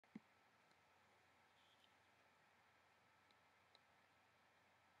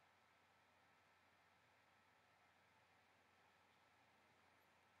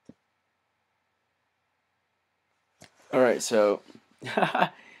All right, so it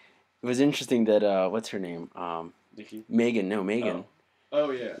was interesting that what's her name? Nikki. Megan. No, Megan. Oh.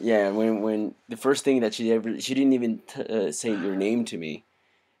 Oh yeah. Yeah, when the first thing that she didn't even say your name to me,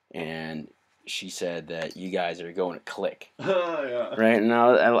 and she said that you guys are going to click, Yeah. right? And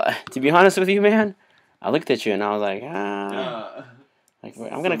to be honest with you, man, I looked at you and I was like, Yeah. like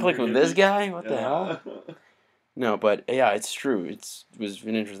I'm gonna click with this guy? What the hell? No, but yeah, it's true. It was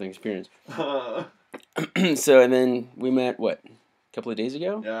an interesting experience. So and then we met what, a couple of days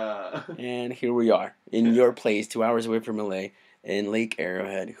ago, Yeah. and here we are in your place, 2 hours away from LA, in Lake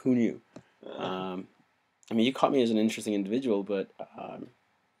Arrowhead. Who knew? Um, I mean, you caught me as an interesting individual, but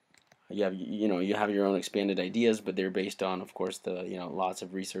you have your own expanded ideas, but they're based on, of course, the lots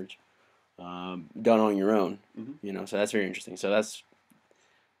of research done on your own. Mm-hmm. So that's very interesting. So that's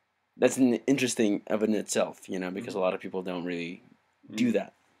an interesting of in itself, because a lot of people don't really do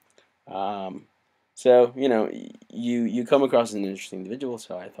that. So you come across as an interesting individual,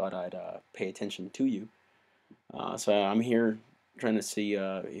 so I thought I'd pay attention to you. So I'm here trying to see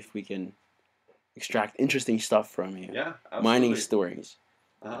if we can extract interesting stuff from you. Yeah, Mining absolutely. stories.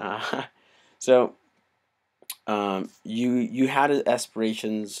 Uh-huh. So you had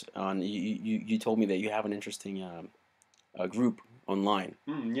aspirations on you told me that you have an interesting group online.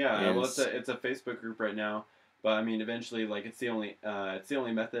 Yeah, And well, it's a Facebook group right now, but I mean, eventually, like, it's the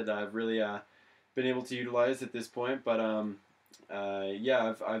only method I've really been able to utilize at this point. But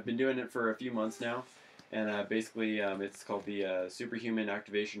yeah, I've been doing it for a few months now, and basically, it's called the Superhuman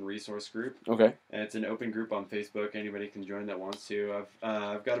Activation Resource Group, Okay. and it's an open group on Facebook. Anybody can join that wants to.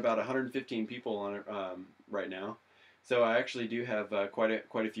 I've got about 115 people on it right now, so I actually do have quite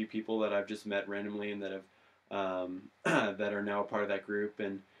a few people that I've just met randomly and that have that are now a part of that group.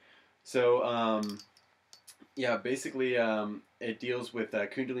 And so, yeah, basically, it deals with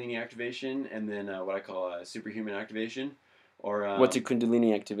Kundalini activation and then what I call superhuman activation. Or What's a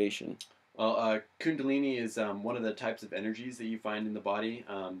Kundalini activation? well, Kundalini is one of the types of energies that you find in the body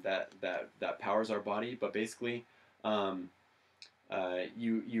that powers our body. But basically, um,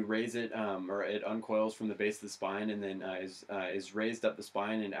 you raise it or it uncoils from the base of the spine and then is raised up the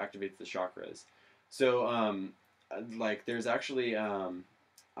spine and activates the chakras. So like there's actually I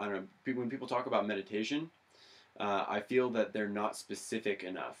don't know, when people talk about meditation, I feel that they're not specific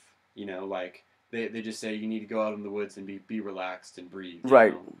enough. Like they just say you need to go out in the woods and be relaxed and breathe.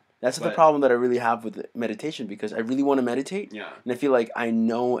 Right. That's the But problem that I really have with meditation, because I really want to meditate, yeah, and I feel like I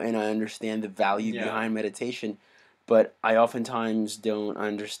know and I understand the value yeah, behind meditation, but I oftentimes don't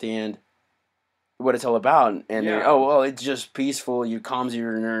understand what it's all about. And they're, yeah, oh well, it's just peaceful. You calms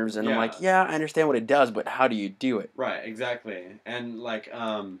your nerves, and I'm yeah. like, yeah, I understand what it does, but how do you do it? Right, exactly. And like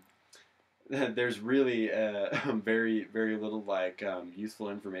there's really very little like useful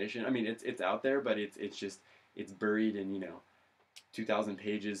information. I mean, it's out there, but it's just it's buried in 2,000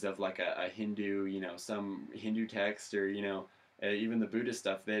 pages of like a Hindu some Hindu text or even the Buddhist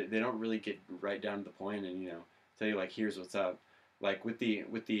stuff. They don't really get right down to the point and tell you like here's what's up. Like with the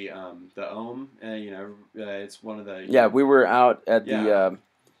Om, it's one of the Yeah, we were out at yeah. the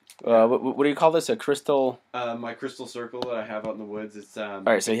Yeah. what do you call this? A crystal. My crystal circle that I have out in the woods. It's All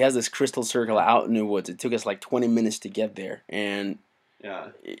right, so he has this crystal circle out in the woods. It took us like 20 minutes to get there, and yeah.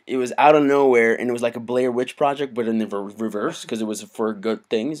 it was out of nowhere, and it was like a Blair Witch project, but in the reverse, because it was for good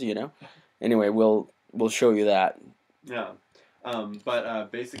things. Anyway, we'll show you that. Yeah. But So you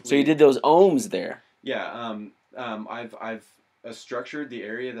basically, did those ohms there. yeah. I've structured the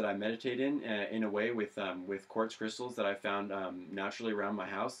area that I meditate in a way with quartz crystals that I found naturally around my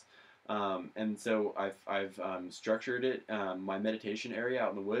house. And so I've structured it my meditation area out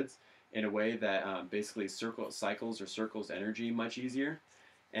in the woods in a way that basically circles energy much easier.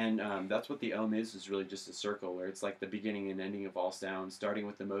 And that's what the Om is really just a circle where it's like the beginning and ending of all sounds, starting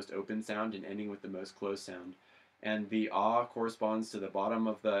with the most open sound and ending with the most closed sound. And the Ah corresponds to the bottom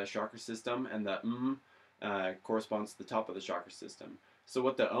of the chakra system, and the corresponds to the top of the chakra system. So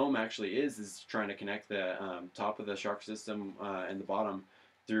what the Om actually is trying to connect the top of the chakra system and the bottom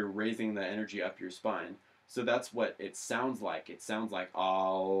through raising the energy up your spine. So that's what it sounds like. It sounds like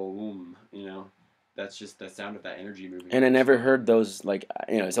Aum. That's just the sound of that energy moving. And I never heard those, like,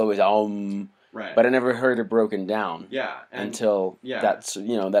 it's always right. but I never heard it broken down. Yeah, until yeah, that's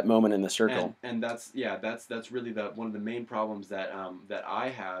that moment in the circle. and that's really the one of the main problems that I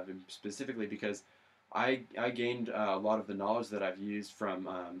have, and specifically because I gained a lot of the knowledge that I've used from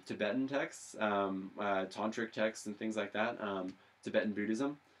Tibetan texts, tantric texts, and things like that, Tibetan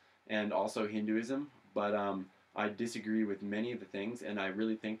Buddhism, and also Hinduism. But I disagree with many of the things, and I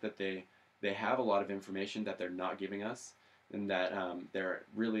really think that they have a lot of information that they're not giving us, and that they're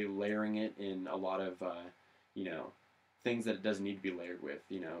really layering it in a lot of you know things that it doesn't need to be layered with,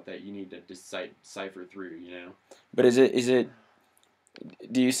 that you need to decipher through, But is it?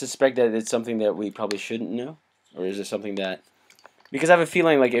 Do you suspect that it's something that we probably shouldn't know, or is it something that? Because I have a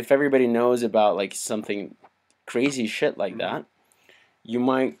feeling like if everybody knows about like something crazy shit like Mm-hmm. that, you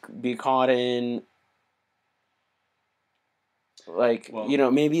might be caught in like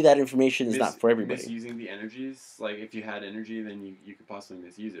Well, maybe that information is not for everybody. misusing the energies. Like if you had energy, then you could possibly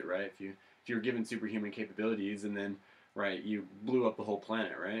misuse it, right? If you were given superhuman capabilities, and then right you blew up the whole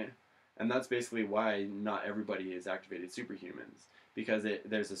planet, right? And that's basically why not everybody is activated superhumans, because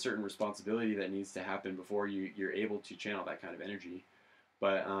there's a certain responsibility that needs to happen before you're able to channel that kind of energy.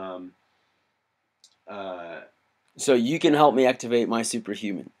 But uh, So you can yeah. help me activate my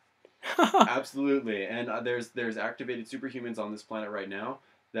superhuman. Absolutely, and there's activated superhumans on this planet right now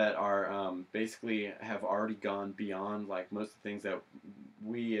that are basically have already gone beyond like most of the things that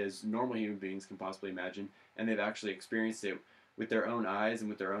we as normal human beings can possibly imagine, and they've actually experienced it with their own eyes and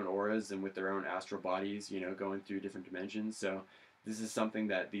with their own auras and with their own astral bodies, going through different dimensions. So this is something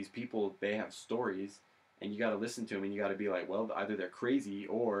that these people, they have stories, and you got to listen to them, and you got to be like, well, either they're crazy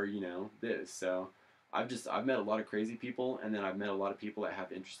or this. So I've met a lot of crazy people, and then I've met a lot of people that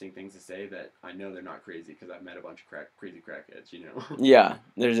have interesting things to say that I know they're not crazy because I've met a bunch of crazy crackheads. Yeah,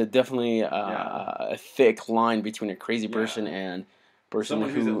 there's a definitely Yeah, a thick line between a crazy yeah. person and person Someone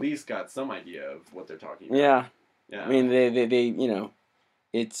who's at who, least got some idea of what they're talking about. yeah, I Yeah. mean they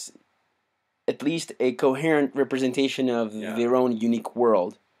it's at least a coherent representation of Yeah. their own unique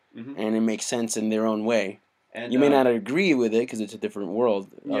world, Hmm. and it makes sense in their own way. And You may not agree with it because it's a different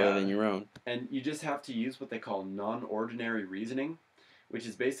world other yeah, than your own. and you just have to use what they call non-ordinary reasoning, which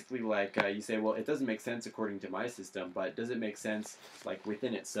is basically like you say, well, it doesn't make sense according to my system, but does it make sense like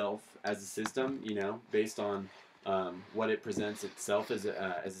within itself as a system? Based on what it presents itself as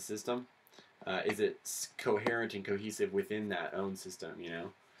a system. Is it coherent and cohesive within that own system?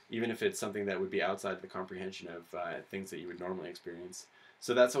 Even if it's something that would be outside the comprehension of things that you would normally experience.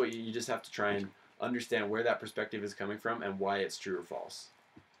 So that's what you just have to try and understand where that perspective is coming from and why it's true or false.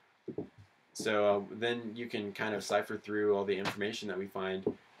 So then you can kind of cipher through all the information that we find,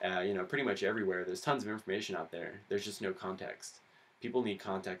 pretty much everywhere. There's tons of information out there. There's just no context. People need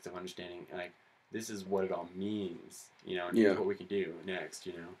context of understanding, like, this is what it all means, and Yeah. here's what we can do next.